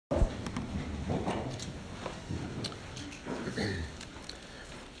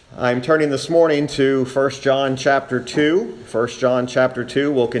I'm turning this morning to 1 John chapter 2. 1 John chapter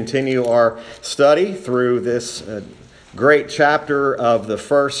 2 will continue our study through this great chapter of the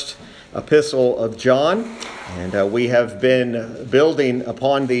first epistle of John. And we have been building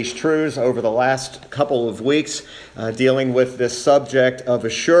upon these truths over the last couple of weeks, dealing with this subject of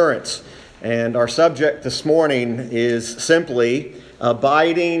assurance. And our subject this morning is simply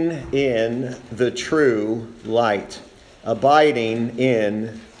abiding in the true light. Abiding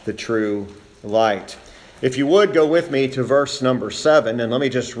in the true light. If you would go with me to verse number 7, and let me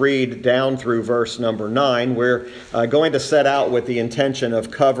just read down through verse number 9. We're going to set out with the intention of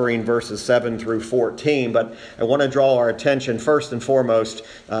covering verses 7 through 14, but I want to draw our attention first and foremost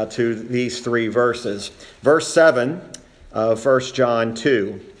to these three verses. Verse 7 of 1 John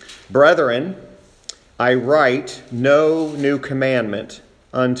 2. Brethren, I write no new commandment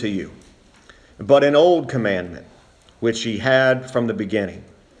unto you, but an old commandment, which ye had from the beginning.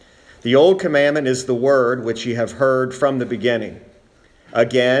 The old commandment is the word which ye have heard from the beginning.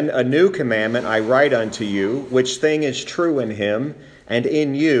 Again, a new commandment I write unto you, which thing is true in him and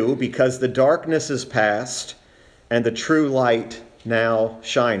in you, because the darkness is past, and the true light now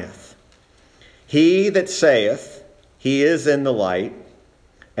shineth. He that saith he is in the light,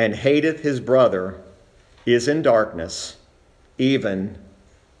 and hateth his brother, is in darkness, even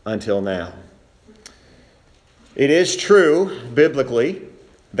until now. It is true, biblically,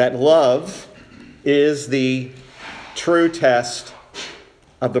 that love is the true test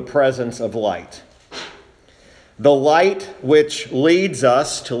of the presence of light. The light which leads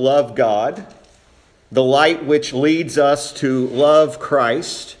us to love God, the light which leads us to love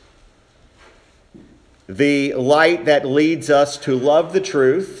Christ, the light that leads us to love the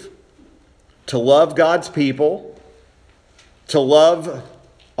truth, to love God's people, to love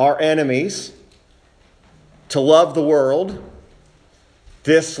our enemies, to love the world.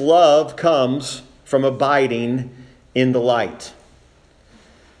 This love comes from abiding in the light.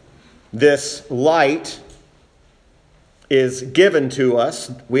 This light is given to us.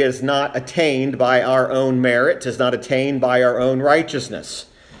 It is not attained by our own merit. It is not attained by our own righteousness.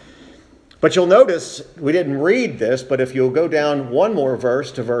 But you'll notice, we didn't read this, but if you'll go down one more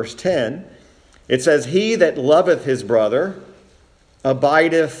verse to verse 10, it says, He that loveth his brother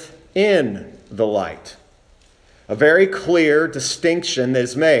abideth in the light. A very clear distinction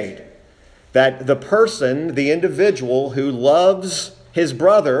is made that the person, the individual who loves his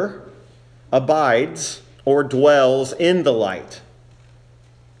brother abides or dwells in the light.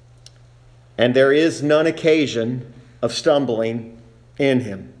 And there is none occasion of stumbling in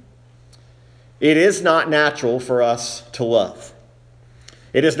him. It is not natural for us to love.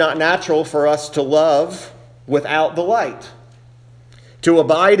 It is not natural for us to love without the light. To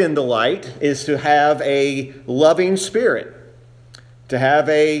abide in the light is to have a loving spirit, to have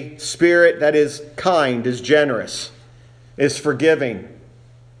a spirit that is kind, is generous, is forgiving,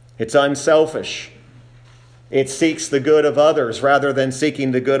 it's unselfish. It seeks the good of others rather than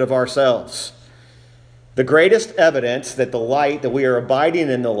seeking the good of ourselves. The greatest evidence that the light, that we are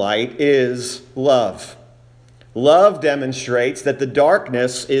abiding in the light, is love. Love demonstrates that the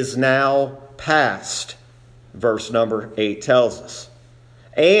darkness is now past, verse number 8 tells us.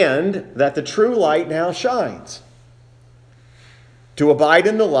 And that the true light now shines. To abide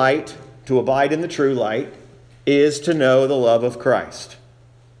in the light, to abide in the true light, is to know the love of Christ.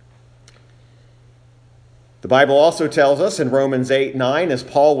 The Bible also tells us in Romans 8:9, as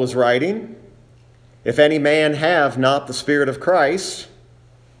Paul was writing, if any man have not the Spirit of Christ,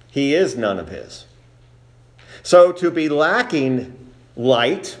 he is none of his. So to be lacking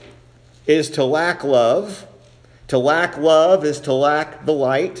light is to lack love. To lack love is to lack the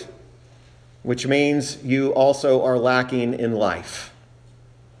light, which means you also are lacking in life.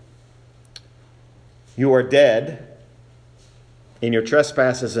 You are dead in your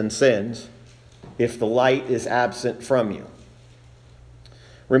trespasses and sins if the light is absent from you.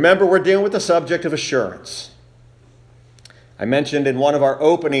 Remember, we're dealing with the subject of assurance. I mentioned in one of our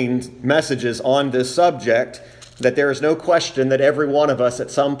opening messages on this subject that there is no question that every one of us at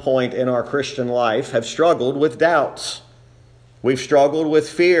some point in our Christian life have struggled with doubts. We've struggled with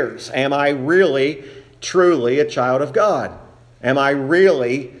fears. Am I really, truly a child of God? Am I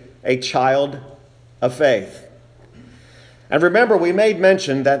really a child of faith? And remember, we made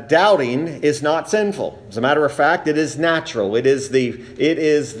mention that doubting is not sinful. As a matter of fact, it is natural. It is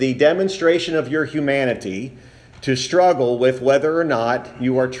the demonstration of your humanity to struggle with whether or not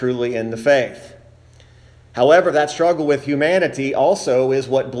you are truly in the faith. However, that struggle with humanity also is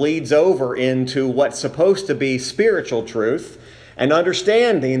what bleeds over into what's supposed to be spiritual truth, and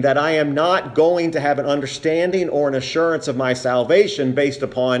understanding that I am not going to have an understanding or an assurance of my salvation based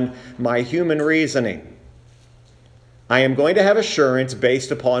upon my human reasoning. I am going to have assurance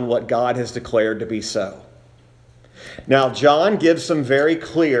based upon what God has declared to be so. Now, John gives some very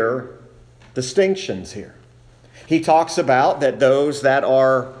clear distinctions here. He talks about that those that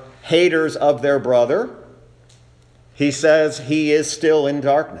are haters of their brother, he says he is still in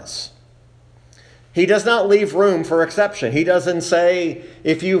darkness. He does not leave room for exception. He doesn't say,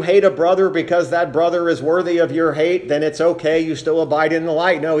 if you hate a brother because that brother is worthy of your hate, then it's okay, you still abide in the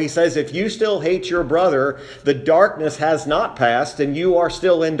light. No, he says, if you still hate your brother, the darkness has not passed and you are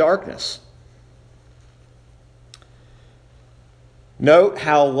still in darkness. Note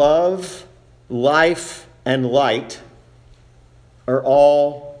how love, life, and light are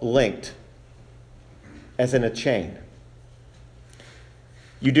all linked, as in a chain.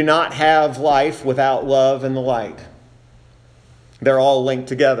 You do not have life without love and the light. They're all linked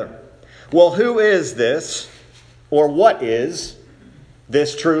together. Well, who is this, or what is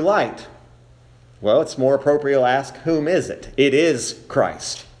this true light? Well, it's more appropriate to ask, whom is it? It is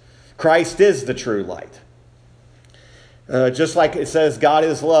Christ. Christ is the true light. Just like it says God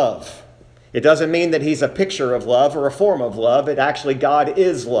is love. It doesn't mean that he's a picture of love or a form of love. It actually, God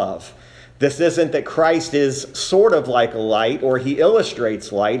is love. This isn't that Christ is sort of like a light or he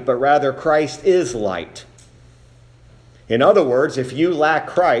illustrates light, but rather Christ is light. In other words, if you lack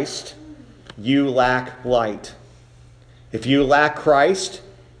Christ, you lack light. If you lack Christ,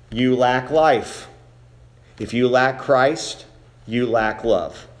 you lack life. If you lack Christ, you lack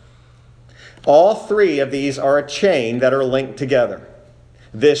love. All three of these are a chain that are linked together.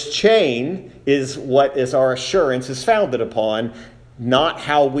 This chain is what is our assurance is founded upon, not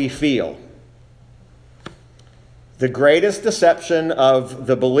how we feel. The greatest deception of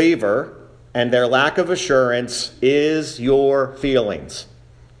the believer and their lack of assurance is your feelings.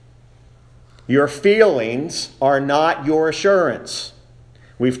 Your feelings are not your assurance.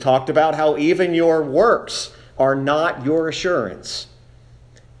 We've talked about how even your works are not your assurance.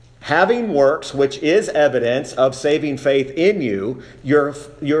 Having works, which is evidence of saving faith in you,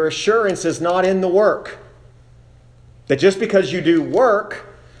 your assurance is not in the work. That just because you do work,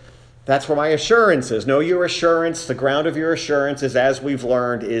 that's where my assurance is. No, your assurance, the ground of your assurance is, as we've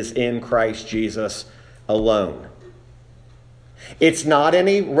learned, is in Christ Jesus alone. It's not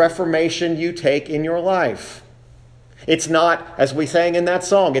any reformation you take in your life. It's not, as we sang in that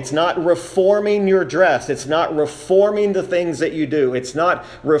song, it's not reforming your dress. It's not reforming the things that you do. It's not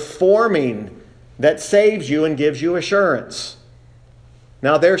reforming that saves you and gives you assurance.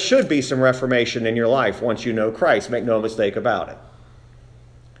 Now, there should be some reformation in your life once you know Christ. Make no mistake about it.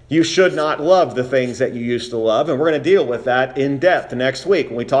 You should not love the things that you used to love, and we're going to deal with that in depth next week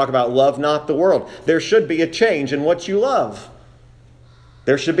when we talk about love not the world. There should be a change in what you love.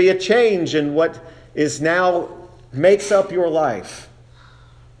 There should be a change in what is now makes up your life.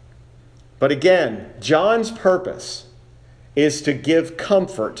 But again, John's purpose is to give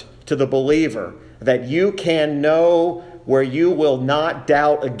comfort to the believer that you can know where you will not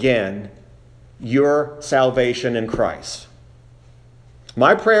doubt again your salvation in Christ.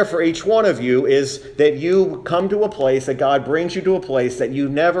 My prayer for each one of you is that you come to a place, that God brings you to a place that you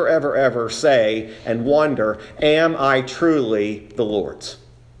never, ever, ever say and wonder, am I truly the Lord's?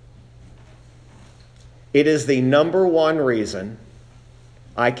 It is the number one reason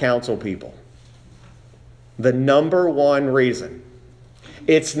I counsel people. The number one reason.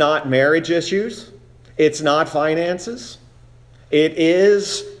 It's not marriage issues. It's not finances. It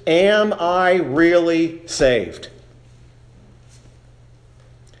is, am I really saved?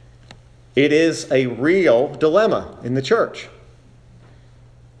 It is a real dilemma in the church.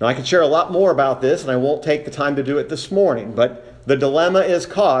 Now, I could share a lot more about this, and I won't take the time to do it this morning, but the dilemma is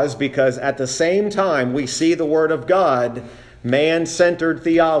caused because at the same time we see the Word of God, man-centered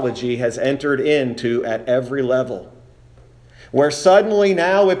theology has entered into at every level. Where suddenly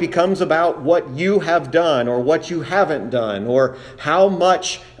now it becomes about what you have done or what you haven't done, or how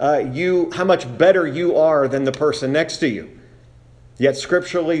much better you are than the person next to you. Yet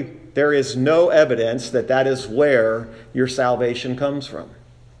scripturally, there is no evidence that that is where your salvation comes from.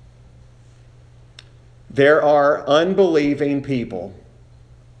 There are unbelieving people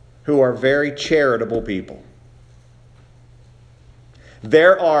who are very charitable people.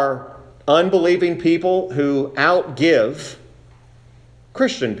 There are unbelieving people who outgive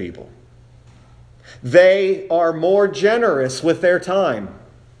Christian people. They are more generous with their time.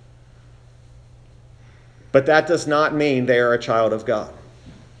 But that does not mean they are a child of God.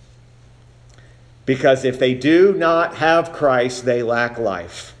 Because if they do not have Christ, they lack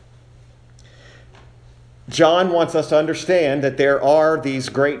life. John wants us to understand that there are these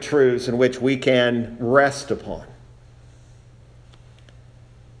great truths in which we can rest upon.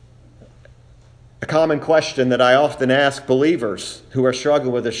 A common question that I often ask believers who are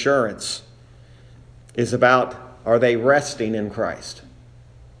struggling with assurance is about, are they resting in Christ?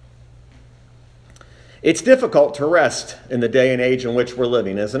 It's difficult to rest in the day and age in which we're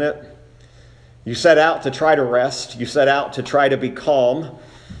living, isn't it? You set out to try to rest. You set out to try to be calm.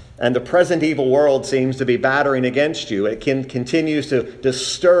 And the present evil world seems to be battering against you. It continues to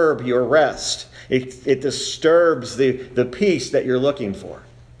disturb your rest. It disturbs the peace that you're looking for.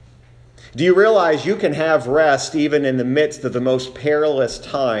 Do you realize you can have rest even in the midst of the most perilous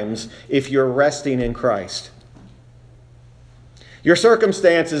times if you're resting in Christ? Your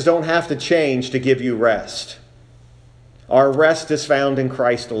circumstances don't have to change to give you rest. Our rest is found in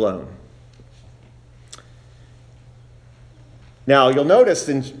Christ alone. Now, you'll notice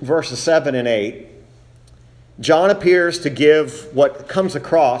in verses 7 and 8, John appears to give what comes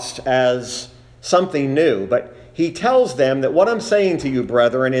across as something new, but he tells them that what I'm saying to you,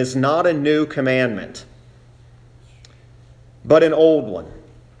 brethren, is not a new commandment, but an old one.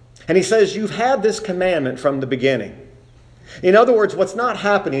 And he says, you've had this commandment from the beginning. In other words, what's not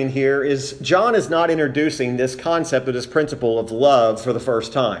happening here is John is not introducing this concept or this principle of love for the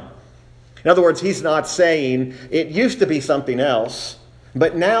first time. In other words, he's not saying it used to be something else,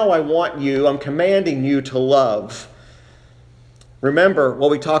 but now I'm commanding you to love. Remember what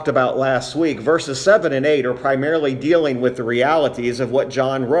we talked about last week. Verses 7 and 8 are primarily dealing with the realities of what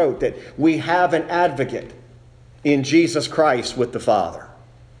John wrote, that we have an advocate in Jesus Christ with the Father.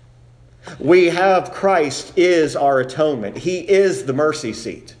 We have Christ is our atonement. He is the mercy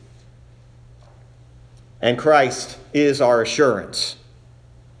seat. And Christ is our assurance.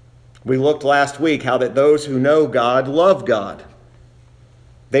 We looked last week how that those who know God love God.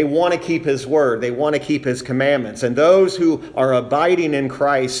 They want to keep His word. They want to keep His commandments. And those who are abiding in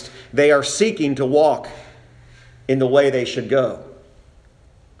Christ, they are seeking to walk in the way they should go.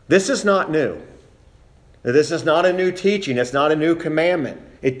 This is not new. This is not a new teaching. It's not a new commandment.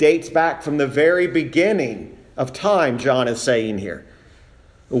 It dates back from the very beginning of time, John is saying here.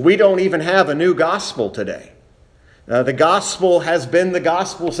 We don't even have a new gospel today. The gospel has been the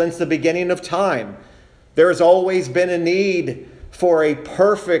gospel since the beginning of time. There has always been a need for a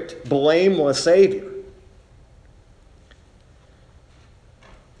perfect, blameless Savior.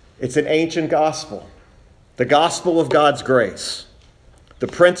 It's an ancient gospel, the gospel of God's grace. The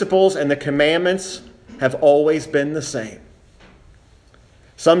principles and the commandments have always been the same.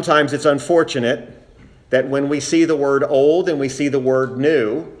 Sometimes it's unfortunate that when we see the word old and we see the word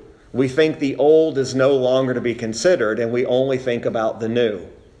new, we think the old is no longer to be considered and we only think about the new.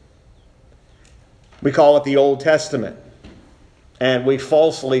 We call it the Old Testament. And we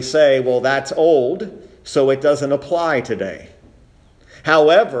falsely say, well, that's old, so it doesn't apply today.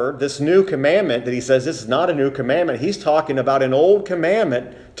 However, this new commandment that he says, this is not a new commandment. He's talking about an old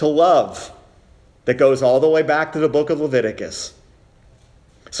commandment to love that goes all the way back to the book of Leviticus.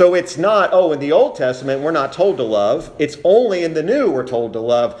 So it's not, in the Old Testament, we're not told to love. It's only in the New we're told to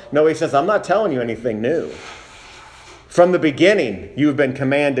love. No, he says, I'm not telling you anything new. From the beginning, you've been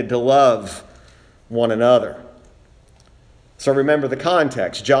commanded to love one another. So remember the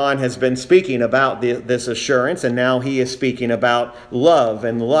context. John has been speaking about this assurance, and now he is speaking about love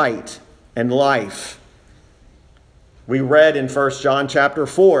and light and life. We read in 1 John chapter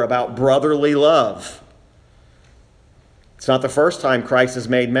 4 about brotherly love. It's not the first time Christ has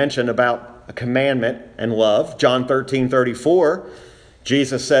made mention about a commandment and love. John 13:34,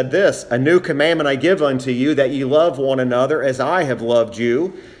 Jesus said this, a new commandment I give unto you, that ye love one another as I have loved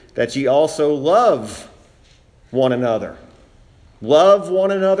you, that ye also love one another. Love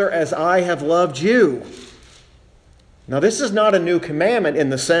one another as I have loved you. Now, this is not a new commandment in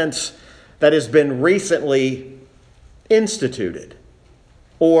the sense that has been recently instituted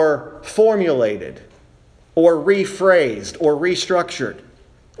or formulated or rephrased or restructured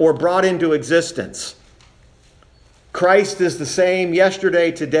or brought into existence. Christ is the same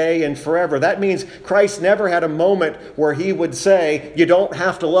yesterday, today, and forever. That means Christ never had a moment where he would say, you don't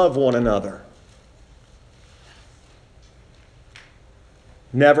have to love one another.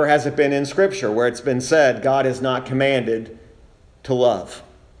 Never has it been in Scripture where it's been said God is not commanded to love.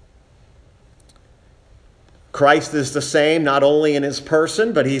 Christ is the same not only in his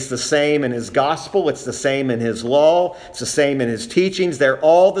person, but he's the same in his gospel. It's the same in his law. It's the same in his teachings. They're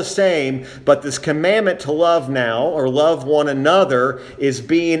all the same, but this commandment to love now, or love one another, is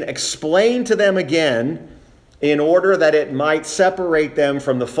being explained to them again in order that it might separate them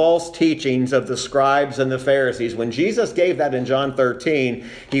from the false teachings of the scribes and the Pharisees. When Jesus gave that in John 13,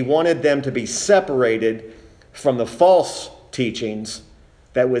 he wanted them to be separated from the false teachings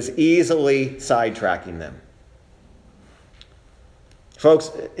that was easily sidetracking them.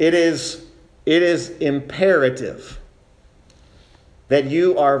 Folks, it is imperative that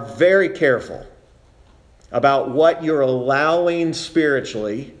you are very careful about what you're allowing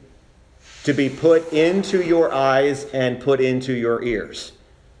spiritually to be put into your eyes and put into your ears.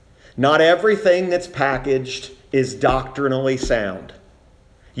 Not everything that's packaged is doctrinally sound.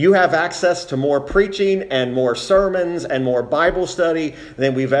 You have access to more preaching and more sermons and more Bible study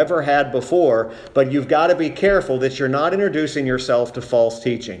than we've ever had before, but you've got to be careful that you're not introducing yourself to false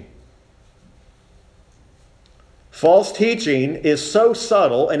teaching. False teaching is so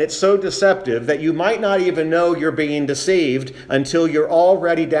subtle and it's so deceptive that you might not even know you're being deceived until you're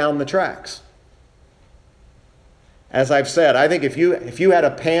already down the tracks. As I've said, I think if you had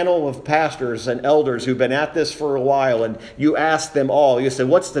a panel of pastors and elders who've been at this for a while and you asked them all, you said,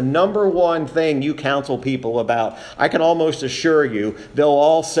 what's the number one thing you counsel people about? I can almost assure you they'll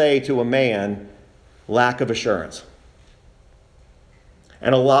all say to a man, lack of assurance.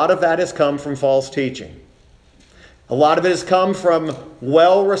 And a lot of that has come from false teaching. A lot of it has come from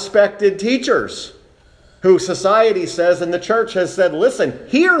well-respected teachers who society says and the church has said, listen,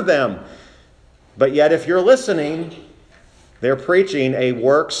 hear them. But yet if you're listening, they're preaching a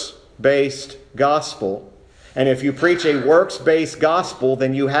works-based gospel. And if you preach a works-based gospel,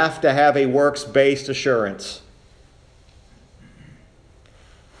 then you have to have a works-based assurance.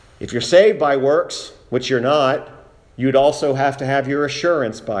 If you're saved by works, which you're not, you'd also have to have your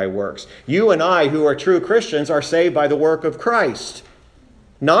assurance by works. You and I, who are true Christians, are saved by the work of Christ,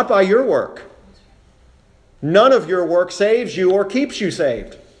 not by your work. None of your work saves you or keeps you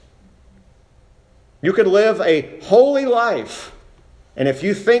saved. You could live a holy life, and if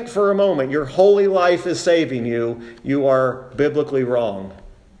you think for a moment your holy life is saving you, you are biblically wrong.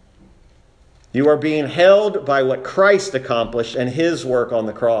 You are being held by what Christ accomplished and His work on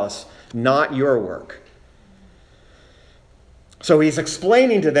the cross, not your work. So he's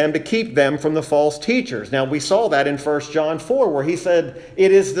explaining to them to keep them from the false teachers. Now we saw that in 1 John 4 where he said,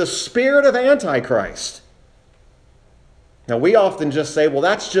 it is the spirit of Antichrist. Now we often just say, well,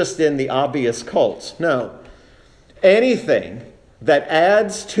 that's just in the obvious cults. No. Anything that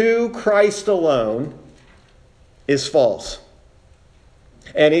adds to Christ alone is false.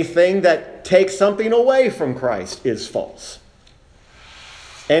 Anything that takes something away from Christ is false.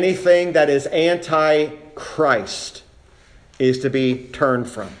 Anything that is anti-Christ is to be turned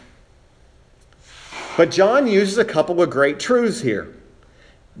from. But John uses a couple of great truths here.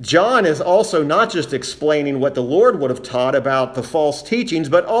 John is also not just explaining what the Lord would have taught about the false teachings,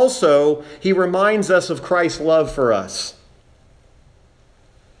 but also he reminds us of Christ's love for us.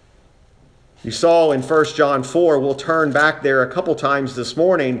 You saw in 1 John 4, we'll turn back there a couple times this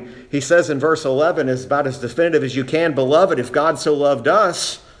morning. He says in verse 11, is about as definitive as you can, beloved, if God so loved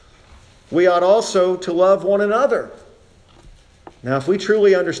us, we ought also to love one another. Now, if we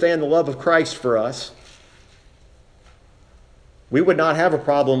truly understand the love of Christ for us, we would not have a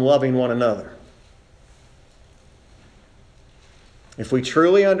problem loving one another. If we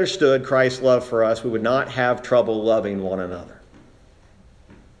truly understood Christ's love for us, we would not have trouble loving one another.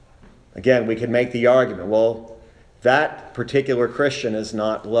 Again, we could make the argument, well, that particular Christian is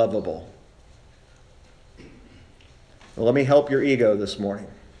not lovable. Well, let me help your ego this morning.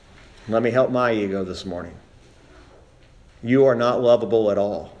 Let me help my ego this morning. You are not lovable at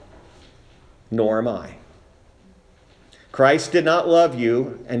all, nor am I. Christ did not love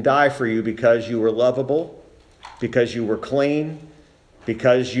you and die for you because you were lovable, because you were clean,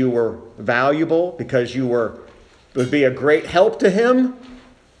 because you were valuable, because you would be a great help to Him.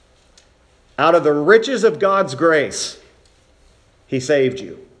 Out of the riches of God's grace, He saved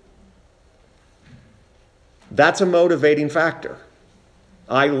you. That's a motivating factor.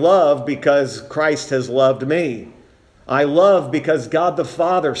 I love because Christ has loved me. I love because God the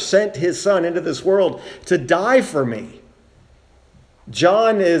Father sent His Son into this world to die for me.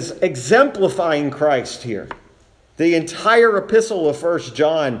 John is exemplifying Christ here. The entire epistle of 1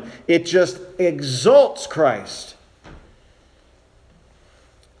 John, it just exalts Christ.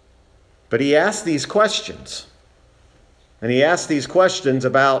 But he asks these questions. And he asks these questions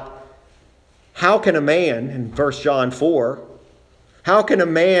about how can a man, in 1 John 4, how can a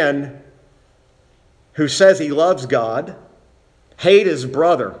man who says he loves God hate his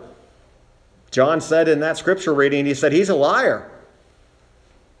brother? John said in that scripture reading, he said he's a liar.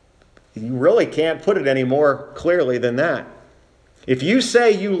 You really can't put it any more clearly than that. If you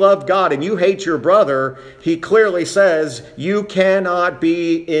say you love God and you hate your brother, he clearly says you cannot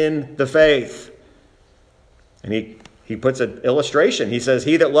be in the faith. And he he puts an illustration. He says,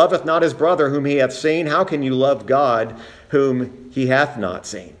 he that loveth not his brother whom he hath seen, how can you love God whom he hath not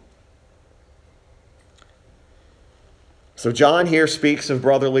seen? So John here speaks of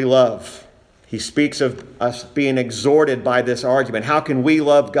brotherly love. He speaks of us being exhorted by this argument. How can we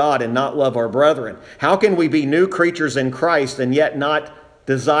love God and not love our brethren? How can we be new creatures in Christ and yet not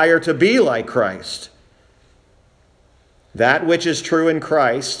desire to be like Christ? That which is true in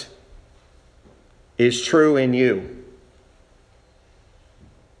Christ is true in you.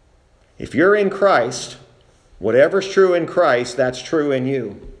 If you're in Christ, whatever's true in Christ, that's true in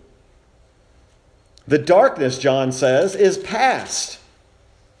you. The darkness, John says, is past.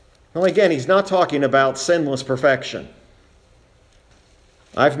 Well, again, he's not talking about sinless perfection.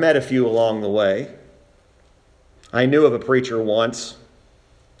 I've met a few along the way. I knew of a preacher once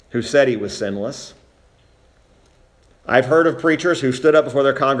who said he was sinless. I've heard of preachers who stood up before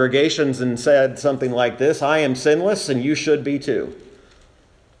their congregations and said something like this, I am sinless and you should be too.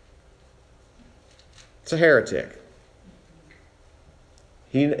 It's a heretic.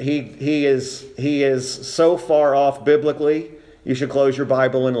 He is so far off biblically, you should close your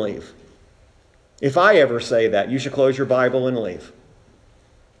Bible and leave. If I ever say that, you should close your Bible and leave.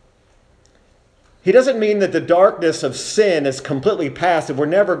 He doesn't mean that the darkness of sin is completely past, if we're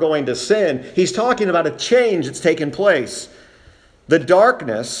never going to sin. He's talking about a change that's taken place. The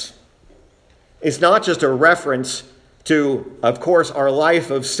darkness is not just a reference to, of course, our life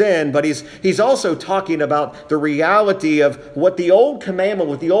of sin, but he's also talking about the reality of what the old commandment,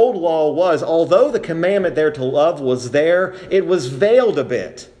 what the old law was. Although the commandment there to love was there, it was veiled a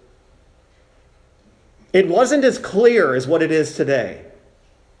bit. It wasn't as clear as what it is today.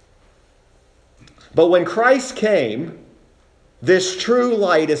 But when Christ came, this true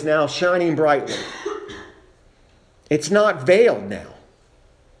light is now shining brightly. It's not veiled now.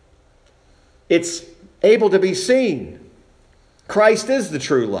 It's able to be seen. Christ is the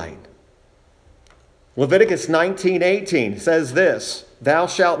true light. Leviticus 19:18 says this, Thou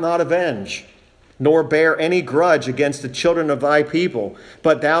shalt not avenge, nor bear any grudge against the children of thy people,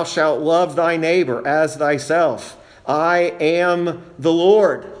 but thou shalt love thy neighbor as thyself. I am the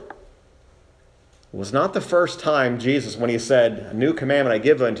Lord. It was not the first time Jesus, when he said, a new commandment I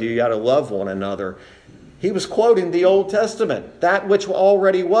give unto you, you got to love one another. He was quoting the Old Testament, that which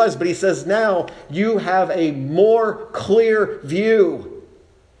already was. But he says now you have a more clear view.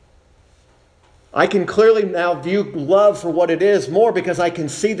 I can clearly now view love for what it is more because I can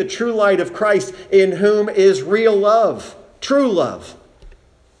see the true light of Christ in whom is real love, true love.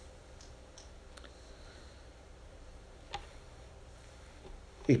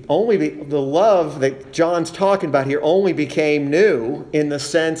 The love that John's talking about here only became new in the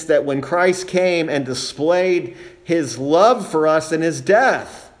sense that when Christ came and displayed his love for us in his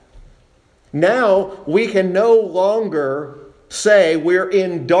death, now we can no longer say we're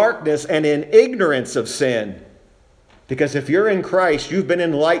in darkness and in ignorance of sin. Because if you're in Christ, you've been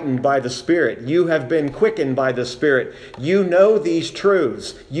enlightened by the Spirit. You have been quickened by the Spirit. You know these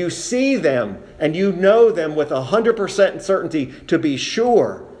truths. You see them, and you know them with 100% certainty to be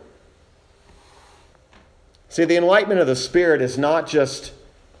sure. See, the enlightenment of the Spirit is not just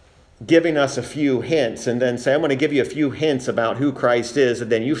giving us a few hints and then say, I'm going to give you a few hints about who Christ is,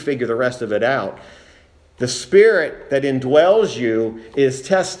 and then you figure the rest of it out. The Spirit that indwells you is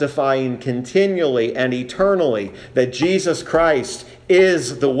testifying continually and eternally that Jesus Christ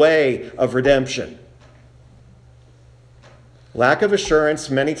is the way of redemption. Lack of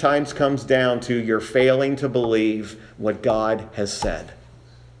assurance many times comes down to your failing to believe what God has said.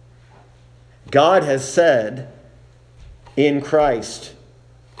 God has said in Christ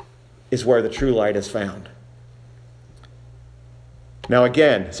is where the true light is found. Now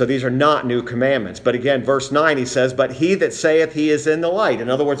again, so these are not new commandments. But again, verse 9, he says, But he that saith he is in the light. In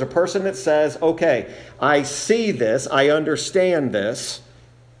other words, a person that says, okay, I see this, I understand this.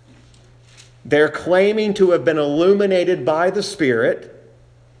 They're claiming to have been illuminated by the Spirit.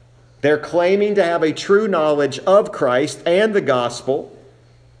 They're claiming to have a true knowledge of Christ and the gospel.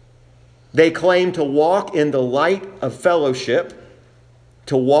 They claim to walk in the light of fellowship,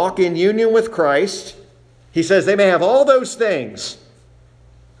 to walk in union with Christ. He says they may have all those things.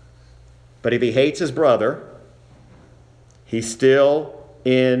 But if he hates his brother, he's still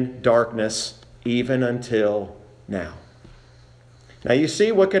in darkness even until now. Now you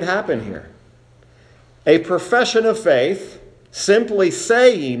see what could happen here. A profession of faith, simply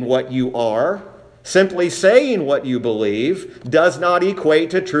saying what you are, simply saying what you believe, does not equate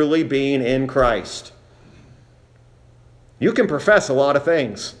to truly being in Christ. You can profess a lot of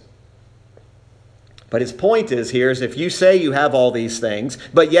things. But his point is here is if you say you have all these things,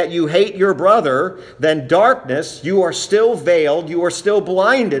 but yet you hate your brother, then darkness, you are still veiled, you are still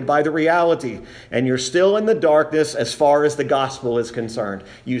blinded by the reality. And you're still in the darkness as far as the gospel is concerned.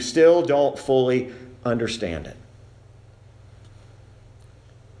 You still don't fully understand it.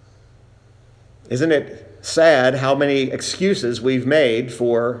 Isn't it sad how many excuses we've made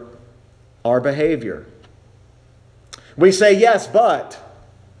for our behavior? We say, yes, but.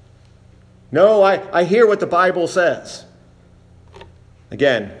 No, I hear what the Bible says.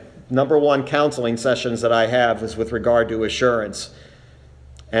 Again, number one counseling sessions that I have is with regard to assurance.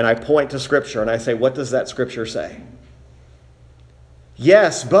 And I point to Scripture and I say, what does that Scripture say?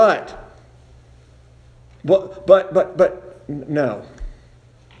 Yes, but no.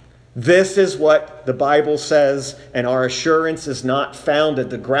 This is what the Bible says, and our assurance is not founded.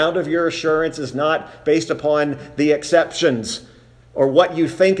 The ground of your assurance is not based upon the exceptions or what you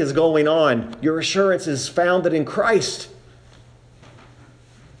think is going on. Your assurance is founded in Christ.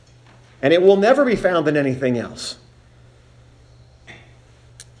 And it will never be found in anything else.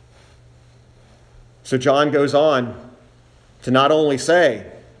 So John goes on to not only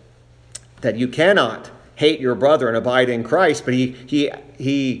say that you cannot hate your brother and abide in Christ, but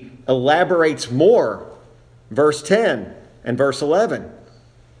he elaborates more. Verse 10 and verse 11.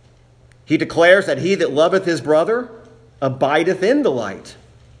 He declares that he that loveth his brother abideth in the light.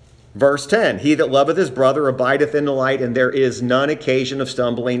 Verse 10, he that loveth his brother abideth in the light, and there is none occasion of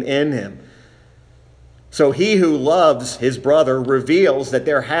stumbling in him. So he who loves his brother reveals that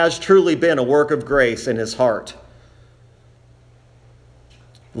there has truly been a work of grace in his heart.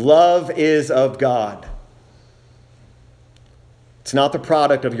 Love is of God. It's not the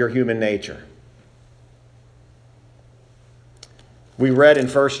product of your human nature. We read in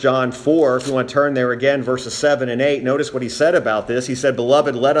 1 John 4, if you want to turn there again, verses 7 and 8, notice what he said about this. He said,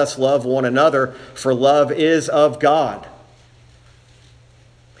 "Beloved, let us love one another, for love is of God."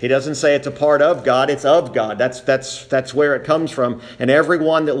 He doesn't say it's a part of God, it's of God. That's where it comes from. "And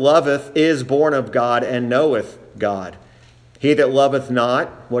everyone that loveth is born of God and knoweth God. He that loveth not,"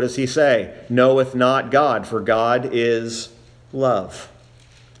 what does he say? "Knoweth not God, for God is love."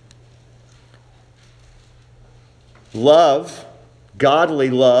 Love, godly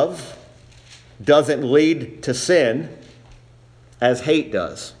love, doesn't lead to sin as hate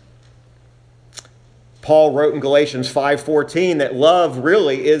does. Paul wrote in Galatians 5:14 that love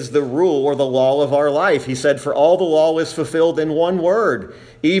really is the rule or the law of our life. He said, "For all the law is fulfilled in one word,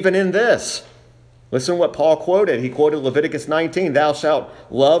 even in this." Listen what Paul quoted. He quoted Leviticus 19, "Thou shalt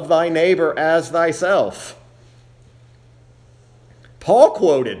love thy neighbor as thyself." Paul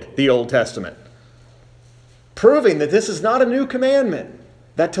quoted the Old Testament, proving that this is not a new commandment,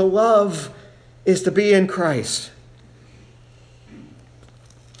 that to love is to be in Christ.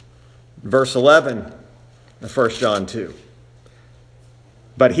 Verse 11 of 1 John 2.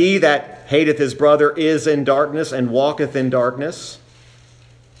 "But he that hateth his brother is in darkness and walketh in darkness,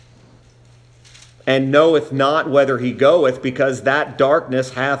 and knoweth not whither he goeth, because that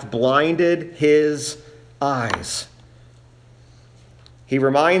darkness hath blinded his eyes." He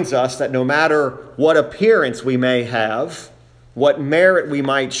reminds us that no matter what appearance we may have, what merit we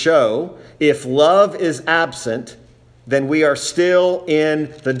might show, if love is absent, then we are still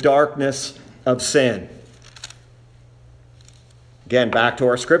in the darkness of sin. Again, back to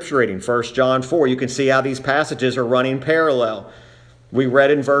our scripture reading, 1 John 4. You can see how these passages are running parallel. We read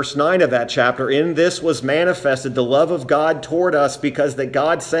in verse 9 of that chapter, "In this was manifested the love of God toward us, because that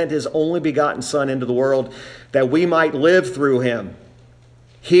God sent his only begotten Son into the world, that we might live through him.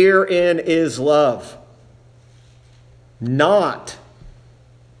 Herein is love, not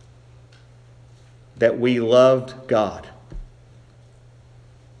that we loved God."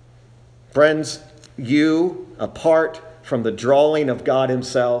 Friends, you, apart from the drawing of God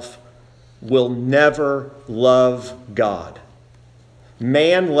himself, will never love God.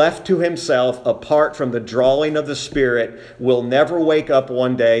 Man left to himself, apart from the drawing of the Spirit, will never wake up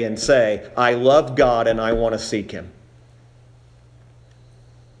one day and say, "I love God and I want to seek him."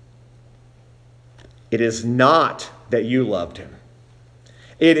 It is not that you loved him.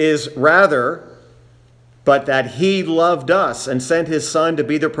 It is rather, but that he loved us and sent his Son to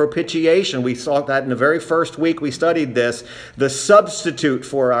be the propitiation. We saw that in the very first week we studied this, the substitute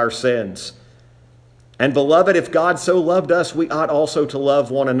for our sins. "And beloved, if God so loved us, we ought also to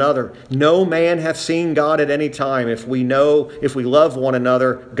love one another. No man hath seen God at any time. If we love one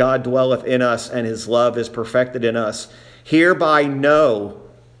another, God dwelleth in us, and his love is perfected in us. Hereby know,"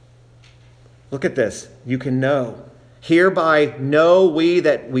 look at this, you can know. "Hereby know we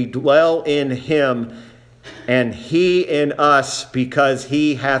that we dwell in him, and he in us, because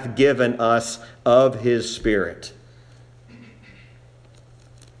he hath given us of His Spirit.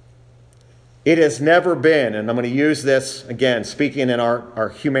 It has never been, and I'm going to use this again, speaking in our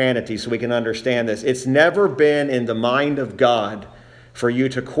humanity so we can understand this. It's never been in the mind of God for you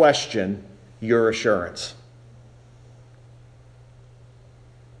to question your assurance.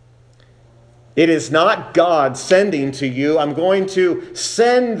 It is not God sending to you, I'm going to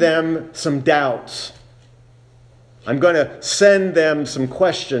send them some doubts. I'm going to send them some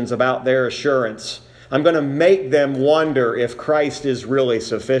questions about their assurance. I'm going to make them wonder if Christ is really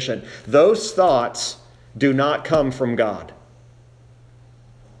sufficient. Those thoughts do not come from God.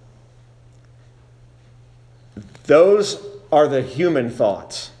 Those are the human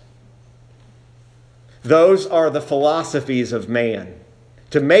thoughts. Those are the philosophies of man.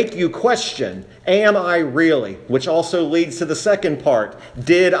 To make you question, am I really? Which also leads to the second part.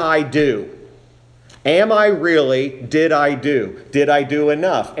 Did I do? Am I really? Did I do? Did I do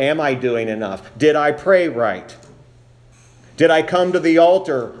enough? Am I doing enough? Did I pray right? Did I come to the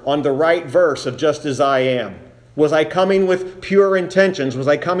altar on the right verse of just as I am? Was I coming with pure intentions? Was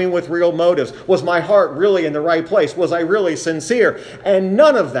I coming with real motives? Was my heart really in the right place? Was I really sincere? And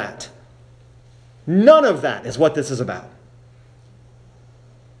none of that is what this is about.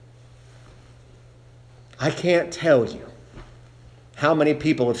 I can't tell you how many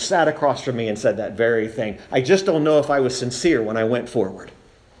people have sat across from me and said that very thing. I just don't know if I was sincere when I went forward.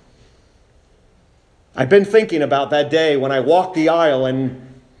 I've been thinking about that day when I walked the aisle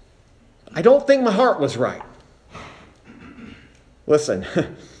and I don't think my heart was right. Listen,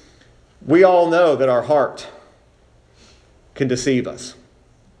 we all know that our heart can deceive us,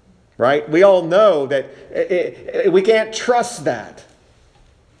 right? We all know that we can't trust that.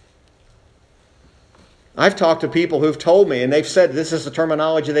 I've talked to people who've told me, and they've said, this is the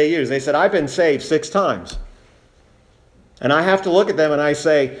terminology they use. They said, I've been saved 6 times. And I have to look at them and I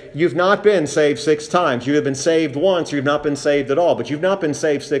say, you've not been saved 6 times. You have been saved once, or you've not been saved at all. But you've not been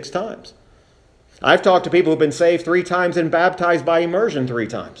saved 6 times. I've talked to people who've been saved 3 times and baptized by immersion 3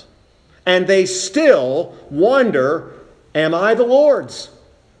 times. And they still wonder, am I the Lord's?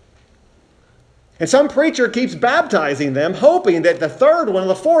 And some preacher keeps baptizing them, hoping that the 3rd one, or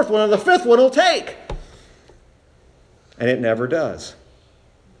the 4th one, or the 5th one will take. And it never does.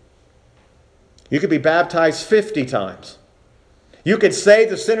 You could be baptized 50 times. You could say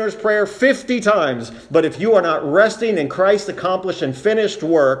the sinner's prayer 50 times, but if you are not resting in Christ's accomplished and finished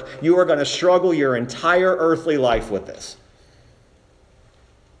work, you are going to struggle your entire earthly life with this.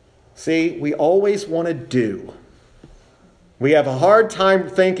 See, we always want to do. We have a hard time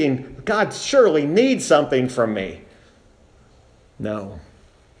thinking, God surely needs something from me. No,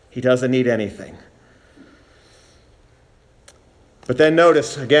 He doesn't need anything. But then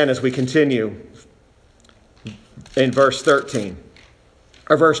notice, again, as we continue in verse 13,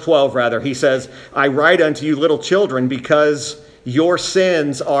 or verse 12 rather, he says, I write unto you, little children, because your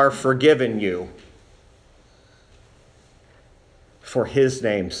sins are forgiven you for His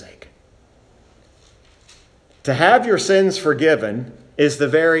name's sake. To have your sins forgiven is the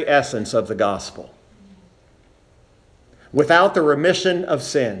very essence of the gospel. Without the remission of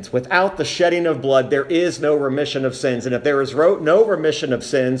sins, without the shedding of blood, there is no remission of sins. And if there is no remission of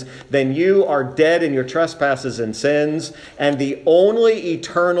sins, then you are dead in your trespasses and sins. And the only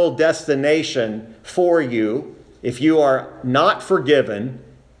eternal destination for you, if you are not forgiven,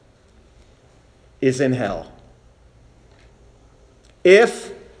 is in hell.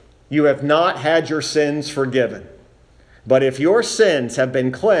 If you have not had your sins forgiven, but if your sins have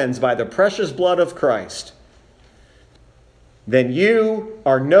been cleansed by the precious blood of Christ, then you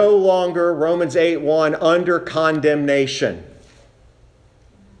are no longer, Romans 8:1, under condemnation.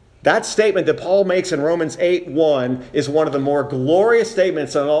 That statement that Paul makes in Romans 8:1 is one of the more glorious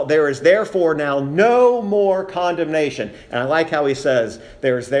statements of all. There is therefore now no more condemnation. And I like how he says,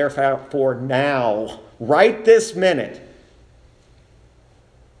 there is therefore now, right this minute.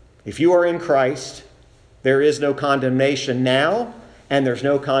 If you are in Christ, there is no condemnation now, and there's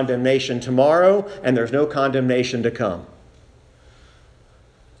no condemnation tomorrow, and there's no condemnation to come.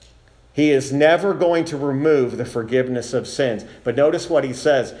 He is never going to remove the forgiveness of sins. But notice what he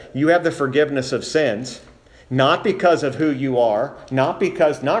says. You have the forgiveness of sins, not because of who you are, not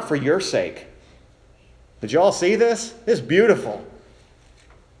for your sake. Did you all see this? This is beautiful.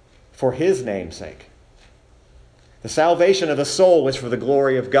 For His name's sake. The salvation of the soul is for the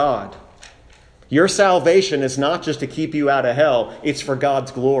glory of God. Your salvation is not just to keep you out of hell, it's for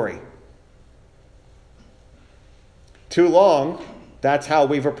God's glory. Too long, that's how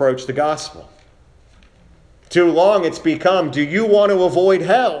we've approached the gospel. Too long it's become, do you want to avoid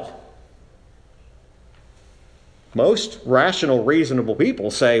hell? Most rational, reasonable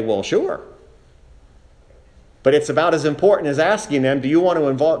people say, well, sure. But it's about as important as asking them, do you want to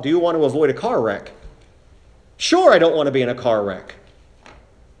avoid a car wreck? Sure, I don't want to be in a car wreck.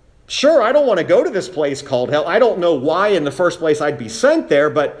 Sure, I don't want to go to this place called hell. I don't know why in the first place I'd be sent there,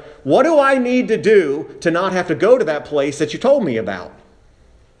 but what do I need to do to not have to go to that place that you told me about?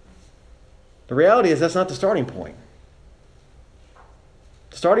 The reality is that's not the starting point.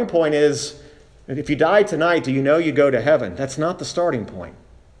 The starting point is, if you die tonight, do you know you go to heaven? That's not the starting point.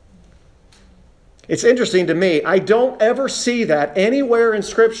 It's interesting to me, I don't ever see that anywhere in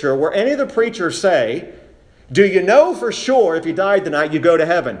Scripture where any of the preachers say, do you know for sure if you died tonight you go to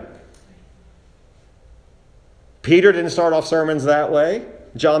heaven? Peter didn't start off sermons that way.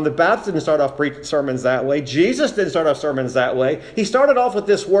 John the Baptist didn't start off sermons that way. Jesus didn't start off sermons that way. He started off with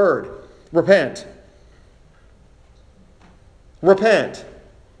this word, repent. Repent.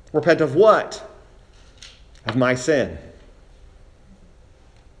 Repent of what? Of my sin.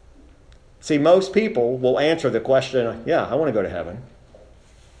 See, most people will answer the question, yeah, I want to go to heaven.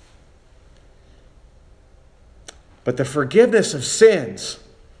 But the forgiveness of sins,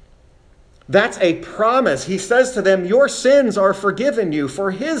 that's a promise. He says to them, your sins are forgiven you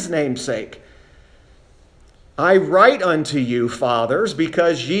for his name's sake. I write unto you, fathers,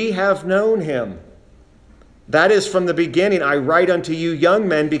 because ye have known him. That is from the beginning. I write unto you, young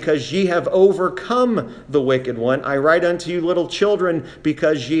men, because ye have overcome the wicked one. I write unto you, little children,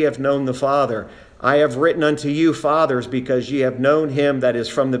 because ye have known the Father. I have written unto you, fathers, because ye have known him that is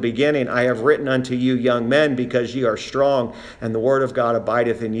from the beginning. I have written unto you, young men, because ye are strong, and the word of God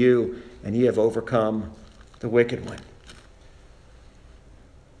abideth in you, and ye have overcome the wicked one.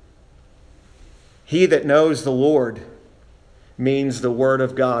 He that knows the Lord means the word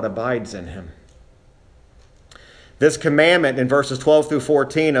of God abides in him. This commandment in verses 12 through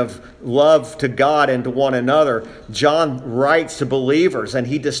 14 of love to God and to one another, John writes to believers, and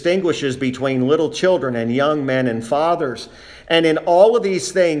he distinguishes between little children and young men and fathers. And in all of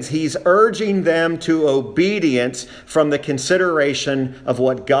these things, he's urging them to obedience from the consideration of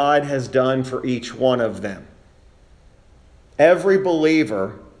what God has done for each one of them. Every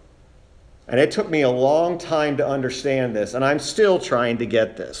believer, and it took me a long time to understand this, and I'm still trying to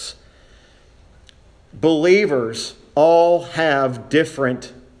get this. Believers all have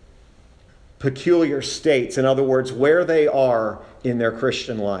different peculiar states. In other words, where they are in their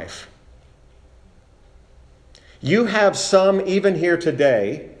Christian life. You have some, even here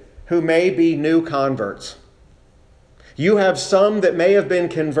today, who may be new converts. You have some that may have been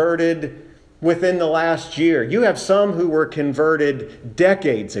converted within the last year. You have some who were converted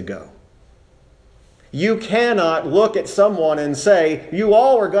decades ago. You cannot look at someone and say, you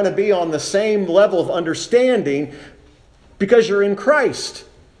all are going to be on the same level of understanding because you're in Christ.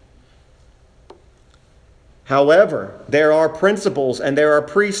 However, there are principles and there are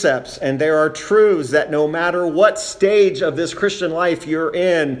precepts and there are truths that no matter what stage of this Christian life you're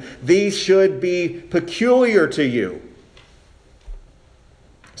in, these should be peculiar to you.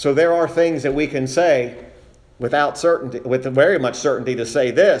 So there are things that we can say without certainty, with very much certainty to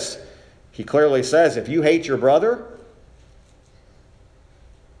say this. He clearly says, if you hate your brother,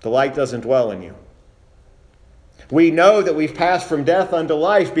 the light doesn't dwell in you. We know that we've passed from death unto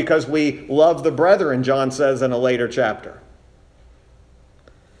life because we love the brethren, John says in a later chapter.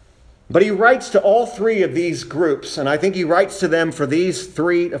 But he writes to all three of these groups, and I think he writes to them for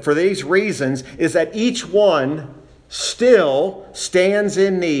these reasons, is that each one still stands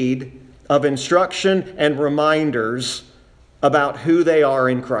in need of instruction and reminders about who they are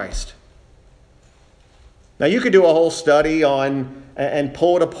in Christ. Now, you could do a whole study on and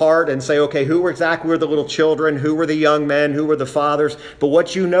pull it apart and say, okay, who exactly were the little children? Who were the young men? Who were the fathers? But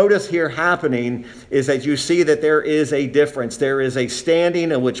what you notice here happening is that you see that there is a difference. There is a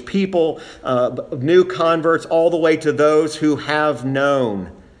standing in which people, new converts, all the way to those who have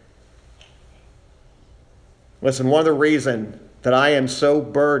known. Listen, one of the reasons that I am so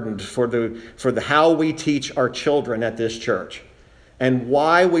burdened for the how we teach our children at this church and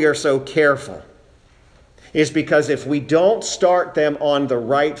why we are so careful is because if we don't start them on the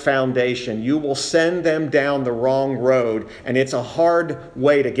right foundation, you will send them down the wrong road, and it's a hard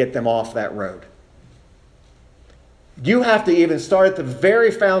way to get them off that road. You have to even start at the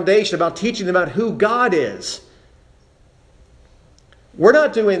very foundation about teaching them about who God is. We're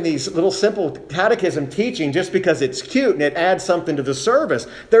not doing these little simple catechism teaching just because it's cute and it adds something to the service.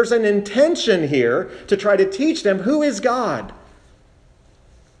 There's an intention here to try to teach them who is God.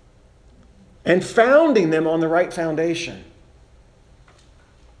 And founding them on the right foundation.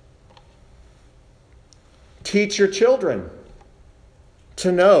 Teach your children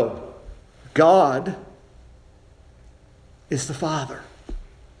to know God is the Father.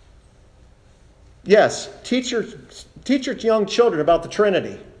 Yes, teach your young children about the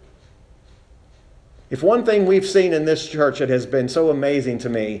Trinity. If one thing we've seen in this church that has been so amazing to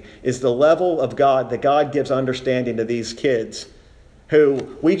me is the level of God that God gives understanding to these kids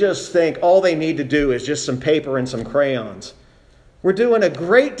who we just think all they need to do is just some paper and some crayons. We're doing a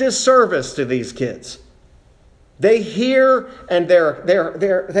great disservice to these kids. They hear and they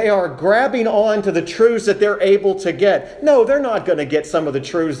are grabbing on to the truths that they're able to get. No, they're not going to get some of the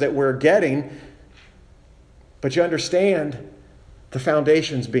truths that we're getting. But you understand, the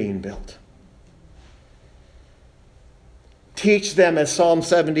foundation's being built. Teach them, as Psalm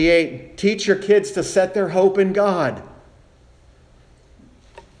 78, teach your kids to set their hope in God.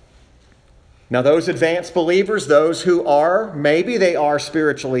 Now, those advanced believers, those who are, maybe they are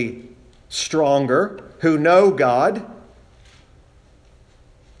spiritually stronger, who know God,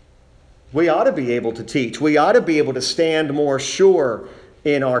 we ought to be able to teach. We ought to be able to stand more sure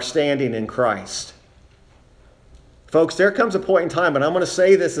in our standing in Christ. Folks, there comes a point in time, and I'm going to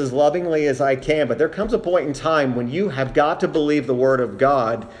say this as lovingly as I can, but there comes a point in time when you have got to believe the Word of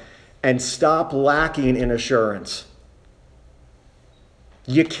God and stop lacking in assurance.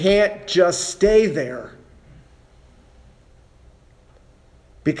 You can't just stay there.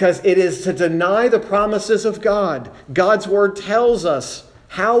 Because it is to deny the promises of God. God's Word tells us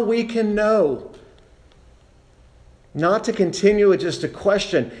how we can know. Not to continue just to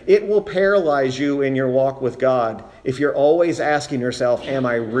question. It will paralyze you in your walk with God if you're always asking yourself, am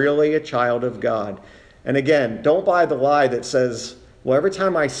I really a child of God? And again, don't buy the lie that says, well, every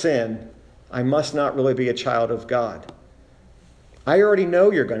time I sin, I must not really be a child of God. I already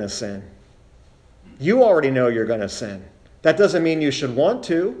know you're going to sin. You already know you're going to sin. That doesn't mean you should want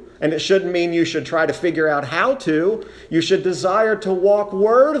to, and it shouldn't mean you should try to figure out how to. You should desire to walk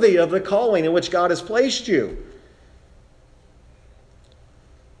worthy of the calling in which God has placed you.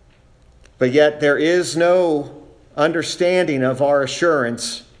 But yet there is no understanding of our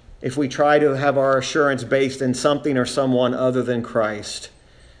assurance if we try to have our assurance based in something or someone other than Christ.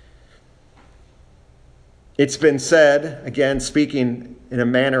 It's been said, again, speaking in a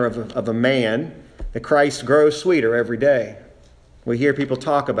manner of a man, that Christ grows sweeter every day. We hear people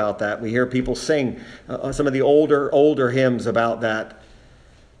talk about that. We hear people sing some of the older hymns about that.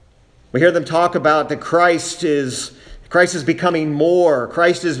 We hear them talk about that Christ is becoming more.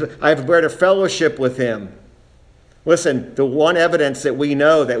 I have better fellowship with him. Listen, the one evidence that we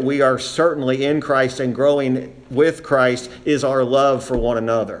know that we are certainly in Christ and growing with Christ is our love for one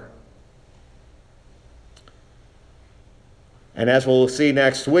another. And as we'll see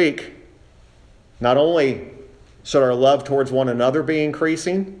next week, not only should our love towards one another be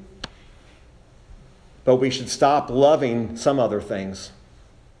increasing, but we should stop loving some other things,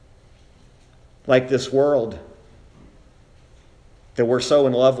 like this world that we're so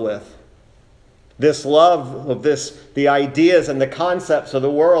in love with. This love of the ideas and the concepts of the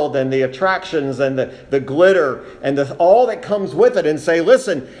world and the attractions and the glitter and all that comes with it, and say,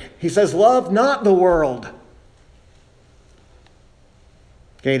 listen, he says, love not the world.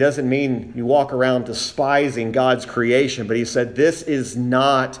 Okay, he doesn't mean you walk around despising God's creation, but he said this is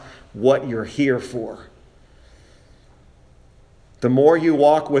not what you're here for. The more you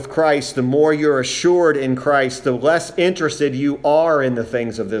walk with Christ, the more you're assured in Christ, the less interested you are in the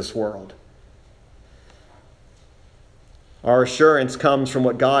things of this world. Our assurance comes from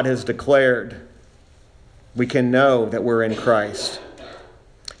what God has declared. We can know that we're in Christ.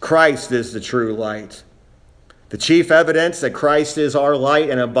 Christ is the true light. The chief evidence that Christ is our light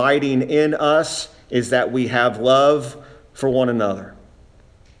and abiding in us is that we have love for one another.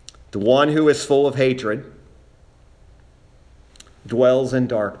 The one who is full of hatred dwells in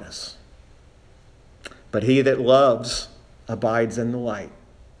darkness, but he that loves abides in the light.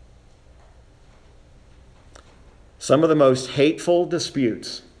 Some of the most hateful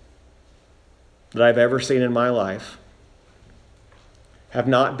disputes that I've ever seen in my life have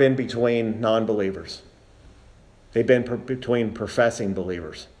not been between non-believers. They've been between professing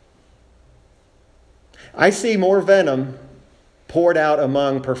believers. I see more venom poured out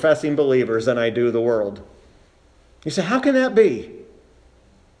among professing believers than I do the world. You say, how can that be?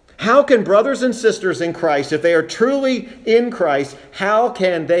 How can brothers and sisters in Christ, if they are truly in Christ, how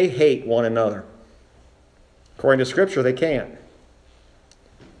can they hate one another? According to Scripture, they can't.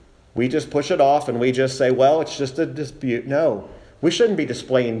 We just push it off and we just say, well, it's just a dispute. No. We shouldn't be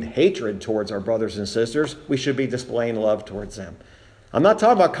displaying hatred towards our brothers and sisters. We should be displaying love towards them. I'm not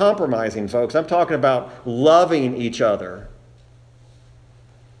talking about compromising, folks. I'm talking about loving each other.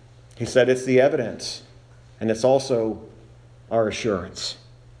 He said it's the evidence, and it's also our assurance,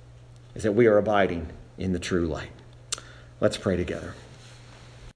 is that we are abiding in the true light. Let's pray together.